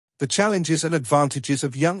The challenges and advantages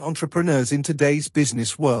of young entrepreneurs in today's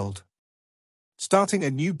business world. Starting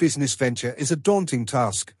a new business venture is a daunting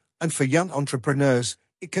task, and for young entrepreneurs,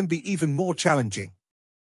 it can be even more challenging.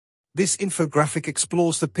 This infographic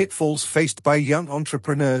explores the pitfalls faced by young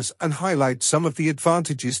entrepreneurs and highlights some of the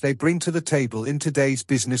advantages they bring to the table in today's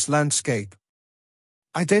business landscape.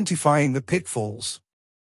 Identifying the pitfalls.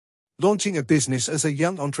 Launching a business as a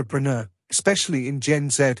young entrepreneur, especially in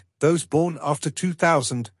Gen Z, those born after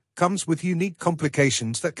 2000, comes with unique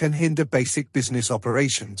complications that can hinder basic business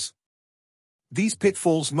operations. These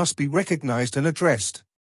pitfalls must be recognized and addressed.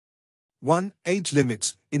 1. Age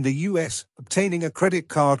limits. In the US, obtaining a credit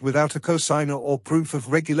card without a cosigner or proof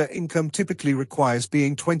of regular income typically requires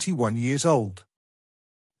being 21 years old.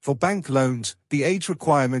 For bank loans, the age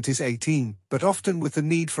requirement is 18, but often with the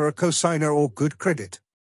need for a cosigner or good credit.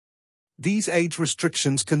 These age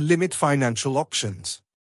restrictions can limit financial options.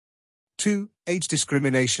 2. Age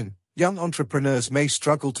discrimination. Young entrepreneurs may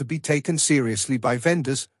struggle to be taken seriously by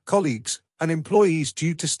vendors, colleagues, and employees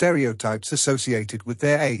due to stereotypes associated with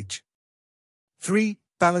their age. 3.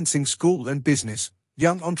 Balancing school and business.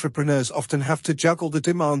 Young entrepreneurs often have to juggle the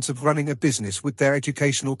demands of running a business with their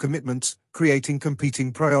educational commitments, creating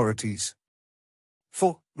competing priorities.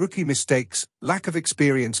 4. Rookie mistakes. Lack of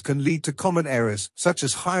experience can lead to common errors, such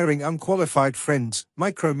as hiring unqualified friends,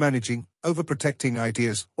 micromanaging, overprotecting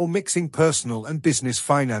ideas, or mixing personal and business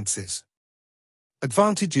finances.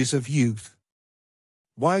 Advantages of youth.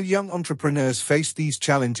 While young entrepreneurs face these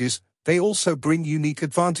challenges, they also bring unique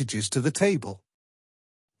advantages to the table.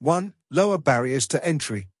 1. Lower barriers to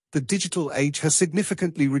entry. The digital age has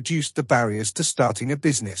significantly reduced the barriers to starting a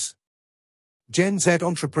business. Gen Z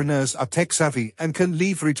entrepreneurs are tech-savvy and can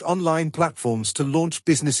leverage online platforms to launch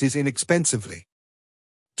businesses inexpensively.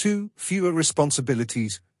 2. Fewer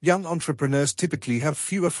responsibilities. Young entrepreneurs typically have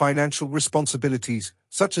fewer financial responsibilities,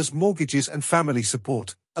 such as mortgages and family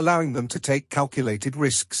support, allowing them to take calculated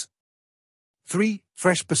risks. 3.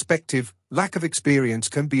 Fresh perspective. Lack of experience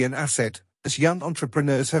can be an asset, as young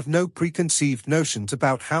entrepreneurs have no preconceived notions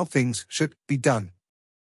about how things should be done.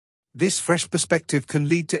 This fresh perspective can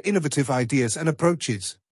lead to innovative ideas and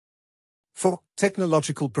approaches. 4.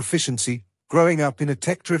 Technological proficiency. Growing up in a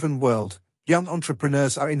tech-driven world, young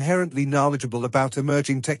entrepreneurs are inherently knowledgeable about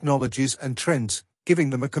emerging technologies and trends,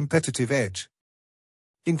 giving them a competitive edge.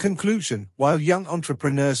 In conclusion, while young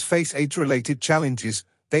entrepreneurs face age-related challenges,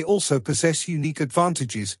 they also possess unique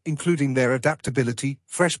advantages, including their adaptability,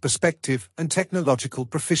 fresh perspective, and technological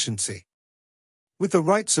proficiency. With the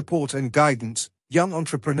right support and guidance, young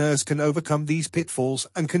entrepreneurs can overcome these pitfalls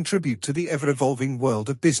and contribute to the ever-evolving world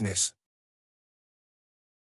of business.